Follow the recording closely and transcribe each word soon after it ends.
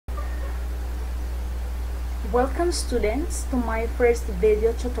Welcome students to my first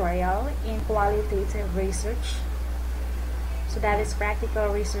video tutorial in qualitative research. So that is practical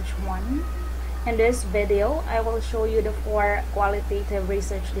research 1. In this video, I will show you the 4 qualitative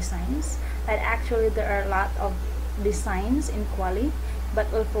research designs. That actually there are a lot of designs in quali, but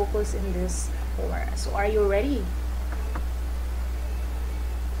we'll focus in this 4. So are you ready?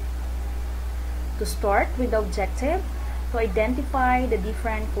 To start with the objective, to identify the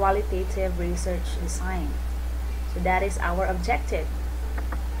different qualitative research design. So that is our objective.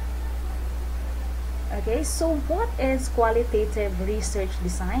 Okay, so what is qualitative research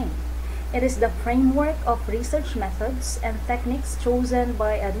design? It is the framework of research methods and techniques chosen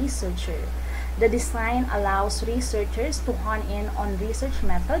by a researcher. The design allows researchers to hone in on research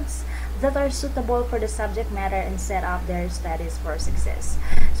methods that are suitable for the subject matter and set up their studies for success.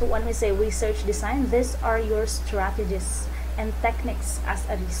 So when we say research design, these are your strategies and techniques as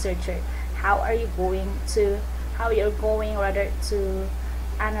a researcher. How you're going to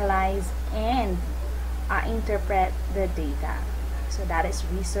analyze and interpret the data. So that is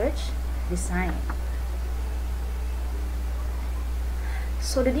research design.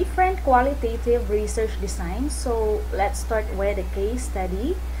 So the different qualitative research designs. So let's start with a case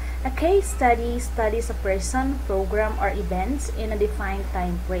study. A case study studies a person, program, or events in a defined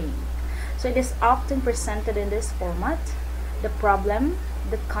time frame. So it is often presented in this format: the problem,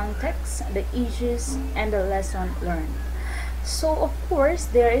 the context, the issues, and the lesson learned. So of course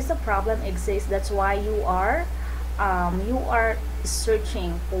there is a problem exists. That's why you are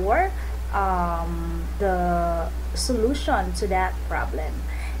searching for the solution to that problem.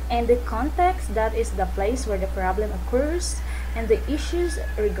 And the context, that is the place where the problem occurs, and the issues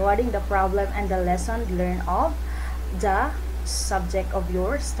regarding the problem, and the lesson learned of the subject of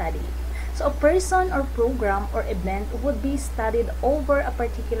your study. So a person or program or event would be studied over a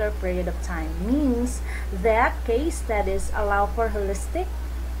particular period of time. Means that case studies allow for holistic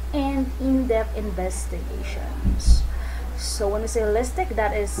and in-depth investigations. So when we say holistic,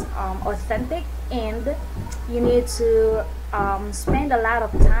 that is authentic, and you need to spend a lot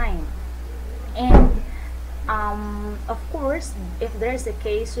of time. And of course, if there's a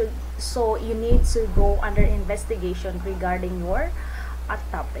case, so you need to go under investigation regarding your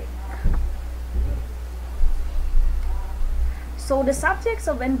topic. So the subjects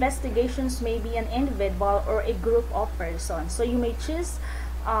of investigations may be an individual or a group of persons. So you may choose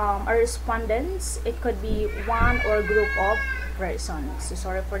a respondents. It could be one or a group of persons. So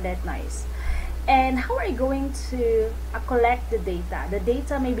sorry for that noise. And how are you going to collect the data? The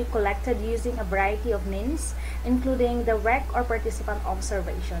data may be collected using a variety of means, including direct or participant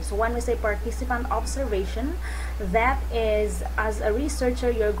observation. So when we say participant observation, that is, as a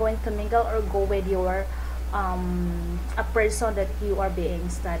researcher, you're going to mingle or go with your a person that you are being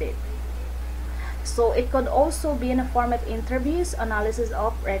studied. So it could also be in a form of interviews, analysis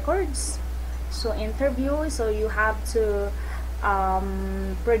of records. So interview, so you have to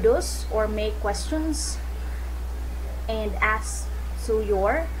produce or make questions and ask to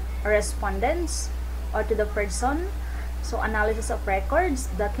your respondents or to the person. So analysis of records,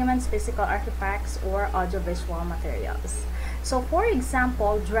 documents, physical artifacts, or audiovisual materials. So for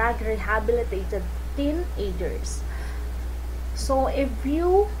example, drug rehabilitated teenagers. So if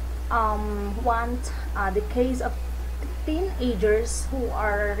you want the case of teenagers who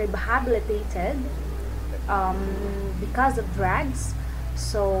are rehabilitated because of drugs,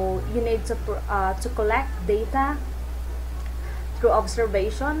 so you need to collect data through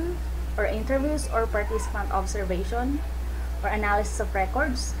observation or interviews or participant observation or analysis of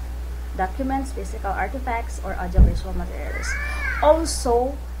records, documents, physical artifacts, or audiovisual materials.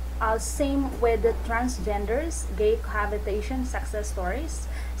 Also, same with the transgenders, gay cohabitation success stories,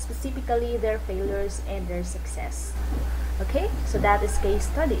 specifically their failures and their success. Okay, so that is case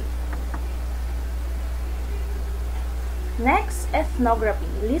study. Next, ethnography.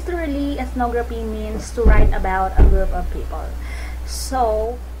 Literally, ethnography means to write about a group of people.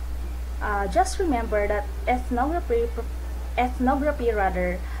 So just remember that ethnography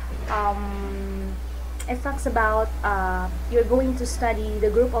it talks about you're going to study the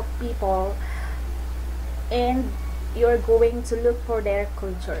group of people and you're going to look for their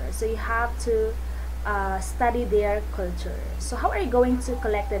culture. So you have to study their culture. So how are you going to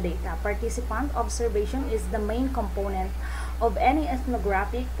collect the data? Participant observation is the main component of any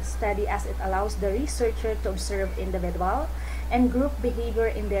ethnographic study, as it allows the researcher to observe individual and group behavior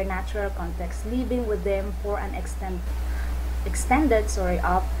in their natural context, living with them for an extended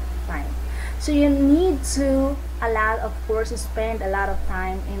of time. So you need to of course spend a lot of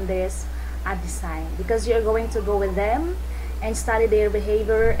time in this design, because you're going to go with them and study their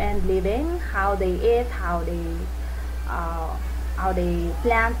behavior and living, how they eat, uh, how they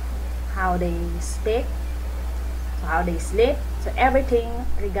plant, how they speak, how they sleep, so everything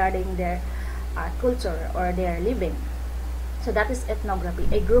regarding their culture or their living. So that is ethnography,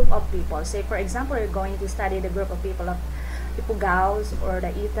 a group of people. Say for example, you're going to study the group of people of Ipugaos or the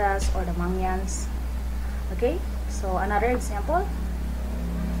Itas or the Mangyans. Okay, so another example,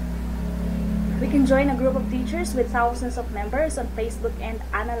 we can join a group of teachers with thousands of members on Facebook and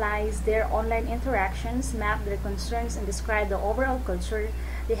analyze their online interactions, map their concerns, and describe the overall culture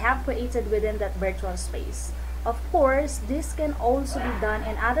they have created within that virtual space. Of course, this can also be done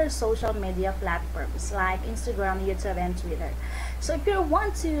in other social media platforms like Instagram, YouTube, and Twitter. So if you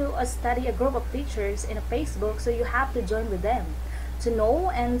want to study a group of teachers in a Facebook, so you have to join with them to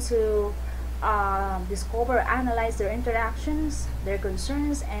know and to discover, analyze their interactions, their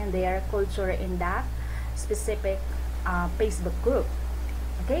concerns, and their culture in that specific Facebook group.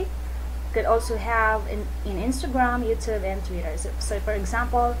 Okay, you could also have in Instagram, YouTube, and Twitter. So for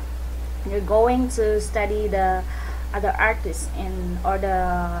example, you're going to study the other artists or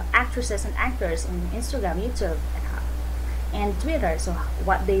the actresses and actors in Instagram, YouTube, and Twitter. So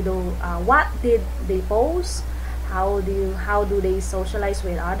what they do, what did they post, how do they socialize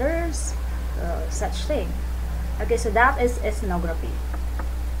with others, such thing. Okay, so that is ethnography.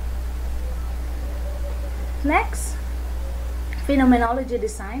 Next, phenomenology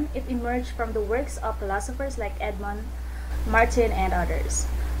design. It emerged from the works of philosophers like Edmund Martin and others.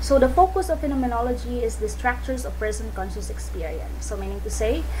 So the focus of phenomenology is the structures of person conscious experience. So meaning to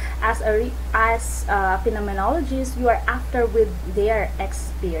say, as phenomenologists, you are after with their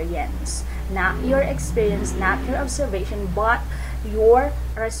experience, not your experience, not your observation, but your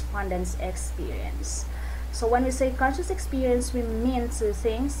respondent's experience. So when we say conscious experience, we mean two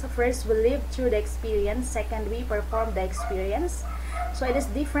things. First, we live through the experience. Second, we perform the experience. So it is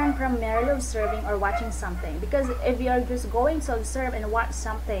different from merely observing or watching something, because if you are just going to observe and watch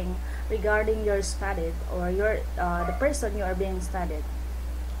something regarding your studied or your the person you are being studied,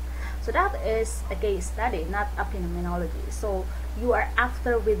 so that is a case study, not a phenomenology. So you are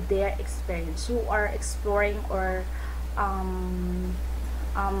after with their experience, you are exploring or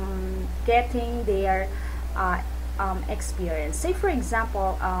getting their experience. Say for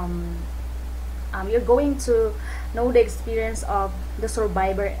example, you're going to know the experience of the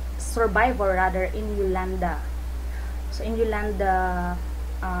survivor rather in Yolanda. So in Yolanda,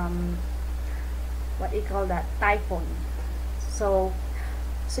 what do you call that, typhoon. So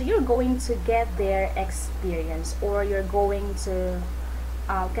you're going to get their experience, or you're going to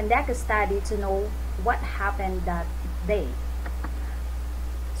conduct a study to know what happened that day.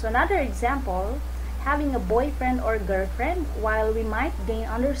 So another example, having a boyfriend or girlfriend. While we might gain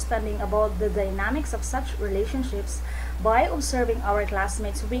understanding about the dynamics of such relationships by observing our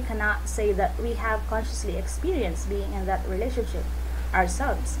classmates, we cannot say that we have consciously experienced being in that relationship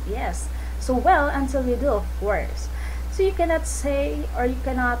ourselves. Yes. So well, until we do, of course. So you cannot say, or you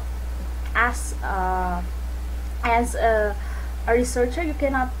cannot ask, as a researcher, you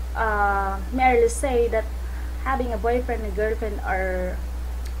cannot merely say that having a boyfriend and girlfriend are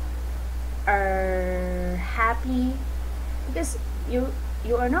happy, because you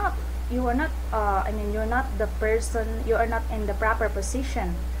are not I mean, you're not the person, you are not in the proper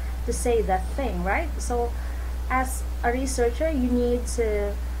position to say that thing, right? So as a researcher, you need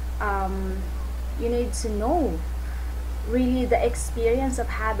to know really the experience of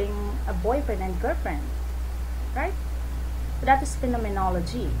having a boyfriend and girlfriend, right? So that is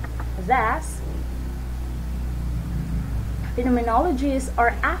phenomenology. Thus, phenomenologies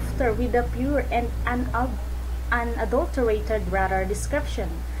are after with a pure and unadulterated rather description,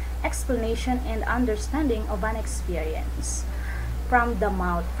 explanation, and understanding of an experience from the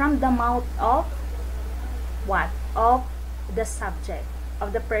mouth of what? Of the subject,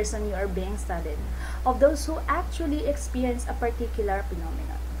 of the person you are being studied, of those who actually experience a particular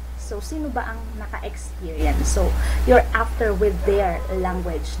phenomenon. So sino ba ang naka-experience? So you're after with their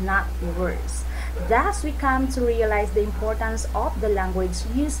language, not yours. Thus, we come to realize the importance of the language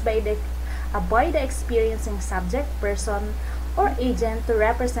used by the experiencing subject, person, or agent to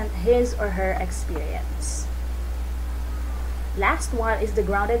represent his or her experience. Last one is the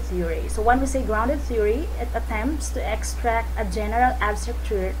grounded theory. So when we say grounded theory, it attempts to extract a general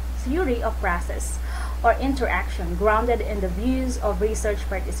abstract theory of process or interaction grounded in the views of research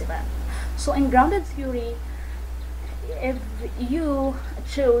participants. So in grounded theory, if you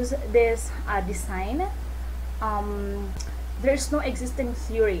choose this design, there's no existing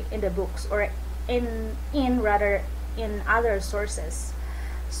theory in the books or in other sources.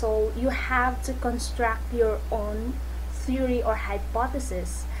 So you have to construct your own theory or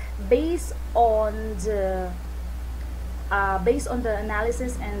hypothesis based on the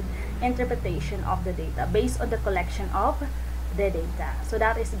analysis and interpretation of the data, based on the collection of the data. So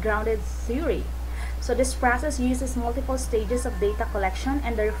that is grounded theory. So this process uses multiple stages of data collection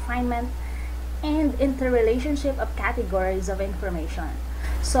and the refinement and interrelationship of categories of information.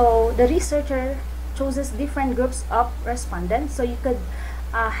 So the researcher chooses different groups of respondents. So you could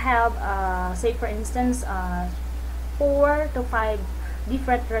have, say for instance, 4 to 5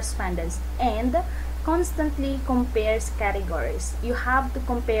 different respondents, and constantly compares categories. You have to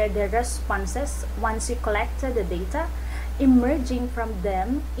compare the responses once you collected the data, emerging from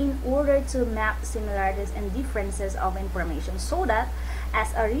them in order to map similarities and differences of information, so that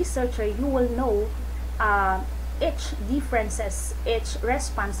as a researcher you will know each differences, each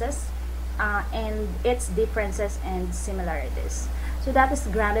responses, and its differences and similarities. So that is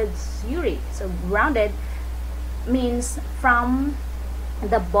grounded theory. So grounded means from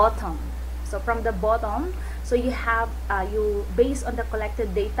the bottom. So from the bottom, so you have you based on the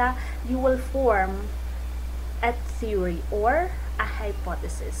collected data, you will form a theory or a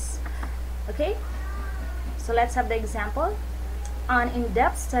hypothesis. Okay, so let's have the example. An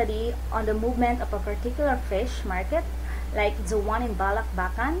in-depth study on the movement of a particular fish market, like the one in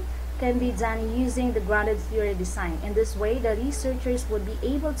Balikbakan, can be done using the grounded theory design. In this way, the researchers would be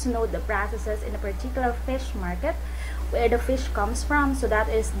able to know the processes in a particular fish market, where the fish comes from. So that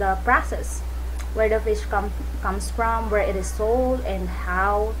is the process, where the fish comes from, where it is sold, and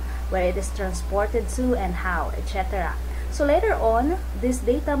how, where it is transported to, and how, etc. So later on, this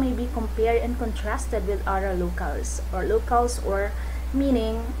data may be compared and contrasted with other locals, or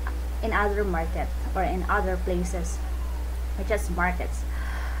meaning in other market or in other places, such as markets,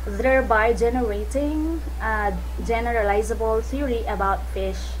 thereby generating a generalizable theory about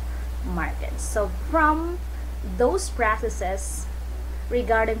fish markets. So from those processes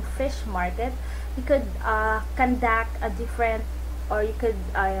regarding fish market, you could conduct a different, or you could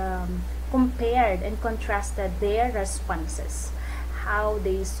compared and contrasted their responses, how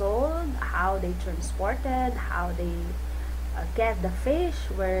they sold, how they transported, how they get the fish,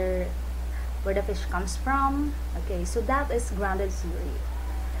 where the fish comes from. Okay, so that is grounded theory.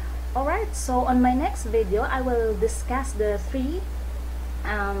 Alright, so on my next video I will discuss the 3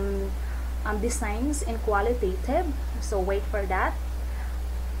 designs in qualitative, so wait for that.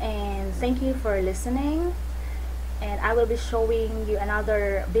 And thank you for listening, and I will be showing you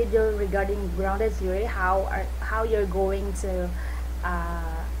another video regarding grounded theory, how you're going to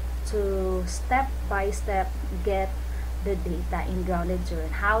step by step get the data in grounded theory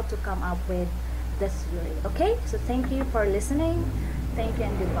and how to come up with the theory. Okay, so thank you for listening. Thank you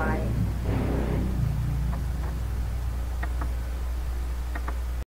and goodbye.